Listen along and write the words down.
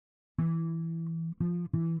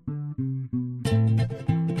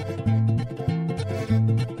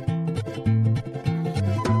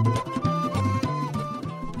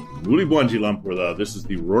Ulibwanji Lampurda. This is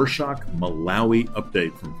the Rorschach Malawi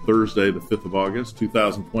update from Thursday, the 5th of August,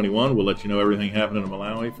 2021. We'll let you know everything happening in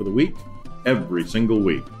Malawi for the week, every single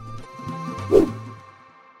week.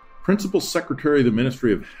 Principal Secretary of the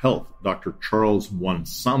Ministry of Health, Dr. Charles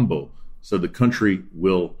Mwansambo, said the country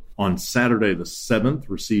will, on Saturday the 7th,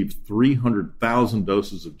 receive 300,000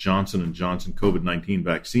 doses of Johnson & Johnson COVID-19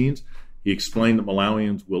 vaccines. He explained that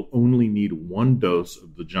Malawians will only need one dose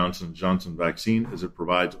of the Johnson & Johnson vaccine as it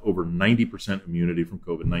provides over 90% immunity from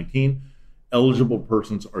COVID-19. Eligible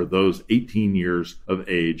persons are those 18 years of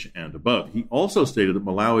age and above. He also stated that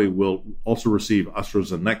Malawi will also receive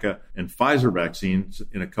AstraZeneca and Pfizer vaccines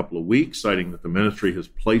in a couple of weeks, citing that the ministry has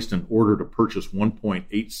placed an order to purchase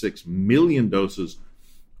 1.86 million doses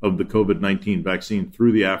of the COVID-19 vaccine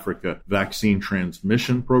through the Africa Vaccine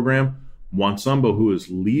Transmission Program. Mwansambo, who is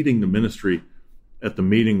leading the ministry at the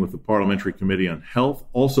meeting with the Parliamentary Committee on Health,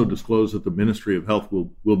 also disclosed that the Ministry of Health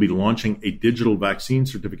will be launching a digital vaccine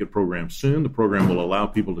certificate program soon. The program will allow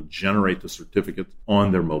people to generate the certificates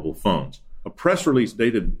on their mobile phones. A press release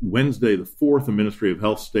dated Wednesday the 4th, the Ministry of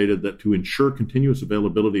Health stated that to ensure continuous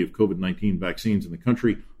availability of COVID-19 vaccines in the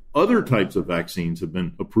country, other types of vaccines have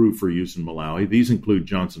been approved for use in Malawi. These include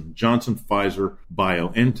Johnson & Johnson, Pfizer,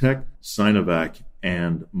 BioNTech, Sinovac,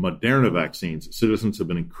 and Moderna vaccines. Citizens have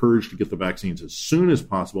been encouraged to get the vaccines as soon as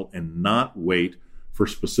possible and not wait for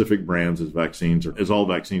specific brands as all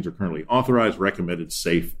vaccines are currently authorized, recommended,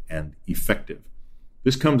 safe, and effective.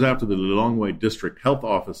 This comes after the Lilongwe District Health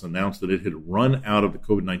Office announced that it had run out of the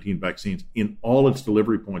COVID-19 vaccines in all its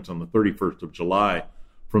delivery points on the 31st of July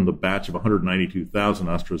from the batch of 192,000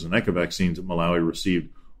 AstraZeneca vaccines that Malawi received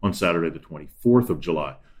on Saturday the 24th of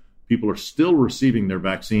July. People are still receiving their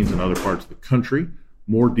vaccines in other parts of the country.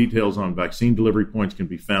 More details on vaccine delivery points can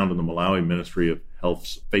be found on the Malawi Ministry of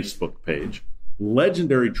Health's Facebook page.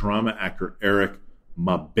 Legendary drama actor Eric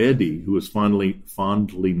Mabedi, who is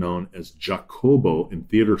fondly known as Jacobo in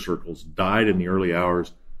theater circles, died in the early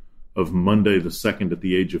hours of Monday the 2nd at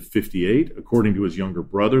the age of 58. According to his younger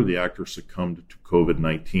brother, the actor succumbed to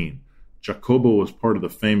COVID-19. Jacobo was part of the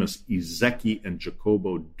famous Izeki and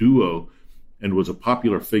Jacobo duo and was a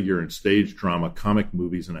popular figure in stage drama, comic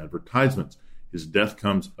movies, and advertisements. His death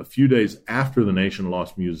comes a few days after the nation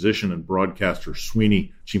lost musician and broadcaster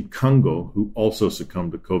Sweeney Chimkango, who also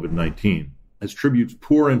succumbed to COVID-19. As tributes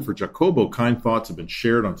pour in for Jacobo, kind thoughts have been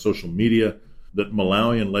shared on social media that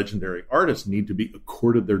Malawian legendary artists need to be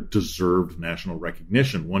accorded their deserved national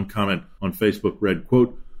recognition. One comment on Facebook read,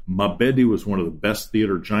 quote, Mabedi was one of the best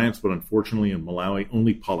theater giants, but unfortunately in Malawi,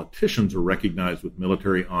 only politicians are recognized with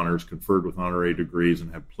military honors, conferred with honorary degrees,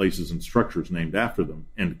 and have places and structures named after them,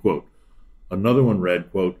 end quote. Another one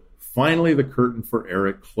read, quote, finally the curtain for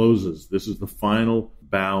Eric closes. This is the final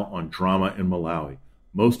bow on drama in Malawi.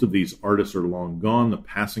 Most of these artists are long gone. The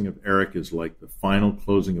passing of Eric is like the final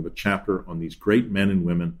closing of a chapter on these great men and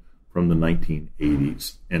women from the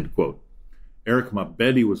 1980s, end quote. Eric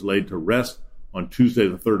Mabedi was laid to rest on Tuesday,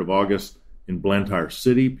 the 3rd of August, in Blantyre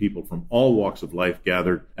City. People from all walks of life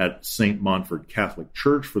gathered at St. Montfort Catholic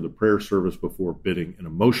Church for the prayer service before bidding an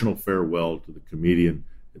emotional farewell to the comedian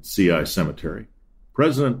at CI Cemetery.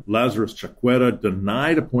 President Lazarus Chakwera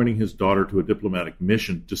denied appointing his daughter to a diplomatic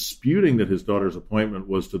mission, disputing that his daughter's appointment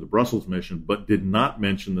was to the Brussels mission, but did not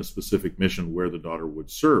mention the specific mission where the daughter would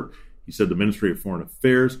serve. He said the Ministry of Foreign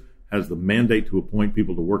Affairs has the mandate to appoint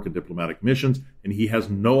people to work in diplomatic missions, and he has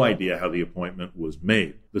no idea how the appointment was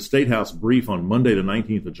made. The State House brief on Monday, the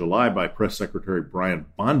 19th of July, by Press Secretary Brian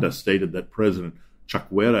Banda stated that President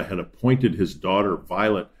Chakwera had appointed his daughter,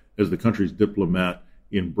 Violet, as the country's diplomat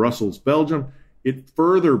in Brussels, Belgium. It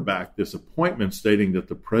further backed this appointment, stating that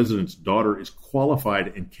the president's daughter is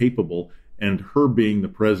qualified and capable, and her being the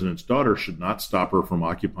president's daughter should not stop her from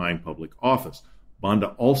occupying public office. Banda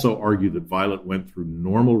also argued that Violet went through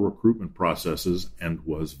normal recruitment processes and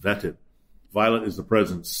was vetted. Violet is the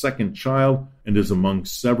president's second child and is among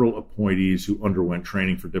several appointees who underwent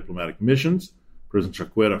training for diplomatic missions. President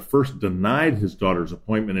Chakwera first denied his daughter's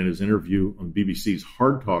appointment in his interview on BBC's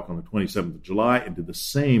Hard Talk on the 27th of July and did the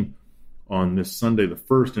same on this Sunday the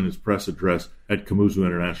 1st in his press address at Kamuzu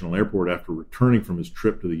International Airport after returning from his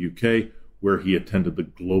trip to the UK, where he attended the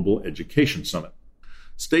Global Education Summit.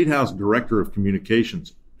 State House Director of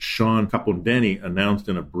Communications Sean Kapondeni announced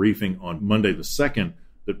in a briefing on Monday the 2nd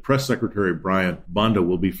that Press Secretary Brian Banda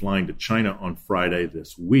will be flying to China on Friday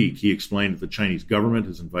this week. He explained that the Chinese government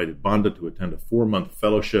has invited Banda to attend a 4-month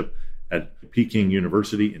fellowship at Peking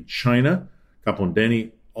University in China.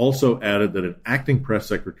 Kapondeni also added that an acting press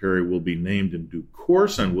secretary will be named in due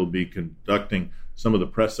course and will be conducting some of the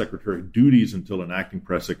press secretary duties until an acting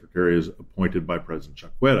press secretary is appointed by President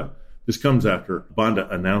Chakwera. This comes after Banda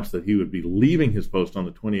announced that he would be leaving his post on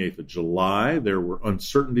the 28th of July. There were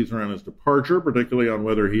uncertainties around his departure, particularly on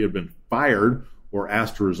whether he had been fired or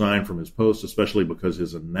asked to resign from his post, especially because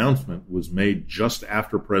his announcement was made just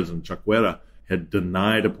after President Chakwera had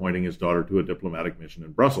denied appointing his daughter to a diplomatic mission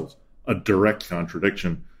in Brussels, a direct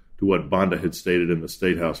contradiction to what Banda had stated in the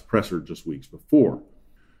State House presser just weeks before.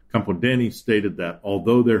 Campondeni stated that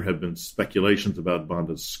although there have been speculations about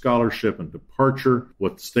Banda's scholarship and departure,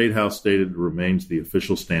 what the State House stated remains the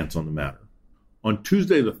official stance on the matter. On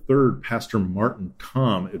Tuesday the 3rd, Pastor Martin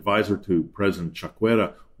Tom, advisor to President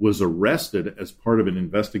Chakwera, was arrested as part of an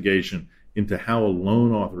investigation into how a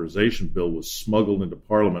loan authorization bill was smuggled into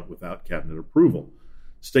Parliament without cabinet approval.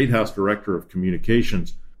 State House Director of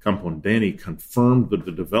Communications Campondeni confirmed the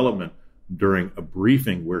development during a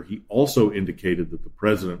briefing where he also indicated that the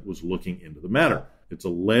president was looking into the matter. It's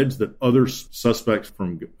alleged that other suspects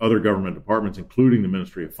from other government departments, including the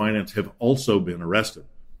Ministry of Finance, have also been arrested.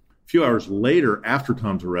 A few hours later, after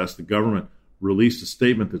Tom's arrest, the government released a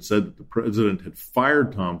statement that said that the president had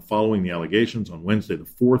fired Tom following the allegations. On Wednesday, the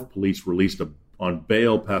 4th, police released on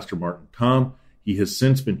bail Pastor Martin Tom. He has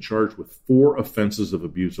since been charged with 4 offenses of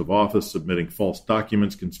abuse of office, submitting false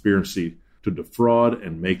documents, conspiracy to defraud,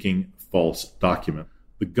 and making false document.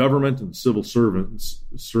 The government and civil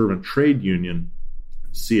servant trade union,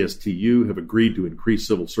 CSTU, have agreed to increase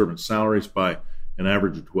civil servant salaries by an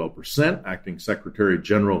average of 12%. Acting Secretary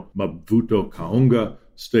General Mavuto Kaunga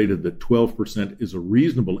stated that 12% is a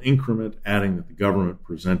reasonable increment, adding that the government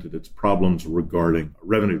presented its problems regarding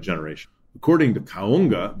revenue generation. According to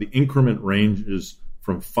Kaunga, the increment ranges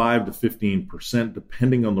from 5 to 15%,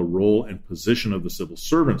 depending on the role and position of the civil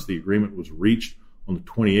servants. The agreement was reached on the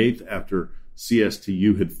 28th after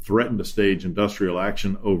CSTU had threatened to stage industrial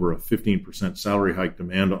action over a 15% salary hike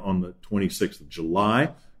demand on the 26th of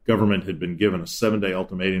July. Government had been given a 7-day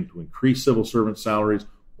ultimatum to increase civil servant salaries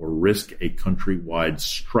or risk a countrywide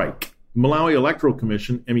strike. The Malawi Electoral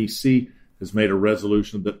Commission, MEC, has made a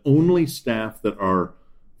resolution that only staff that are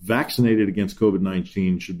vaccinated against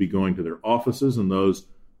COVID-19 should be going to their offices, and those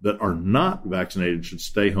that are not vaccinated should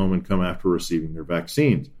stay home and come after receiving their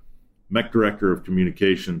vaccines. MEC Director of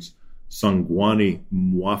Communications Sangwani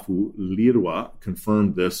Mwafu Lirwa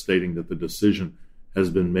confirmed this, stating that the decision has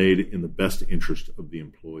been made in the best interest of the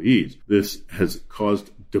employees. This has caused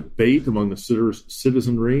debate among the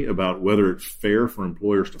citizenry about whether it's fair for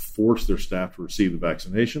employers to force their staff to receive the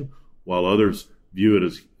vaccination, while others view it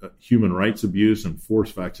as human rights abuse and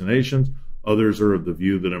forced vaccinations. Others are of the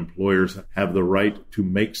view that employers have the right to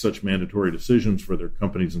make such mandatory decisions for their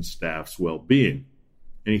companies' and staff's well-being.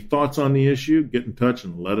 Any thoughts on the issue? Get in touch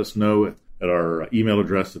and let us know at our email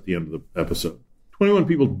address at the end of the episode. 21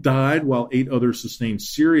 people died while 8 others sustained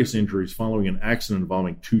serious injuries following an accident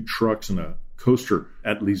involving 2 trucks and a coaster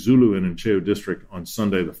at Lizulu in Ncheu district on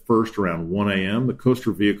Sunday the 1st around 1 a.m. The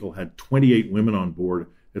coaster vehicle had 28 women on board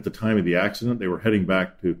at the time of the accident. They were heading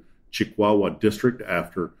back to Chikwawa district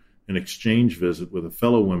after an exchange visit with a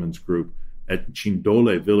fellow women's group at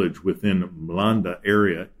Chindole village within Mlanda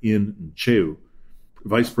area in Ncheu.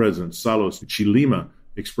 Vice President Salos Chilima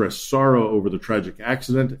expressed sorrow over the tragic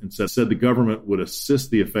accident and said the government would assist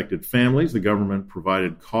the affected families. The government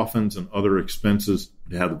provided coffins and other expenses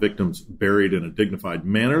to have the victims buried in a dignified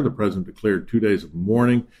manner. The president declared 2 days of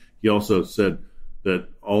mourning. He also said that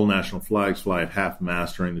all national flags fly at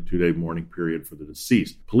half-mast during the 2-day mourning period for the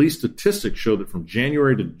deceased. Police statistics show that from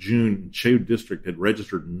January to June, Ncheu district had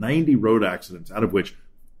registered 90 road accidents, out of which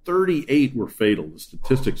 38 were fatal. The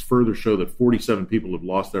statistics further show that 47 people have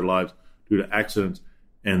lost their lives due to accidents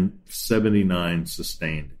and 79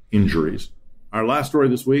 sustained injuries. Our last story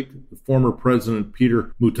this week, the former President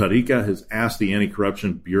Peter Mutharika has asked the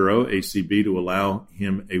Anti-Corruption Bureau, ACB, to allow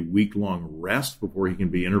him a week-long rest before he can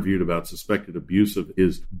be interviewed about suspected abuse of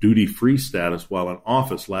his duty-free status while in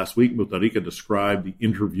office. Last week, Mutharika described the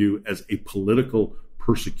interview as a political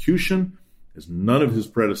persecution. As none of his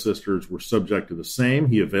predecessors were subject to the same,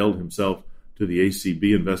 he availed himself to the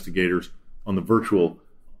ACB investigators on the virtual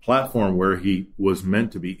platform where he was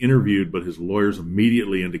meant to be interviewed, but his lawyers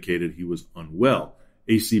immediately indicated he was unwell.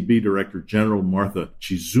 ACB Director General Martha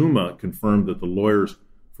Chizuma confirmed that the lawyers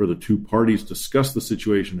for the 2 parties discussed the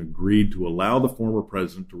situation and agreed to allow the former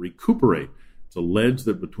president to recuperate. It's alleged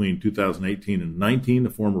that between 2018 and 19, the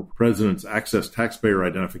former president's Access Taxpayer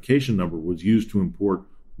Identification Number was used to import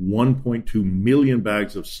 1.2 million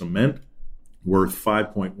bags of cement worth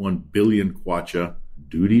 5.1 billion kwacha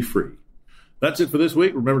duty-free. That's it for this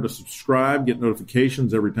week. Remember to subscribe, get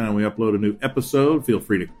notifications every time we upload a new episode. Feel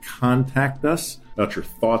free to contact us about your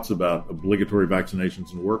thoughts about obligatory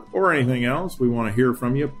vaccinations and work or anything else. We want to hear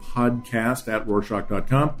from you.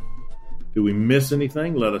 Podcast@Rorschach.com. Did we miss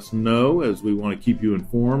anything? Let us know, as we want to keep you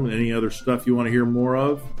informed. Any other stuff you want to hear more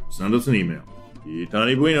of, send us an email. Y tan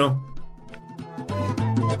y bueno.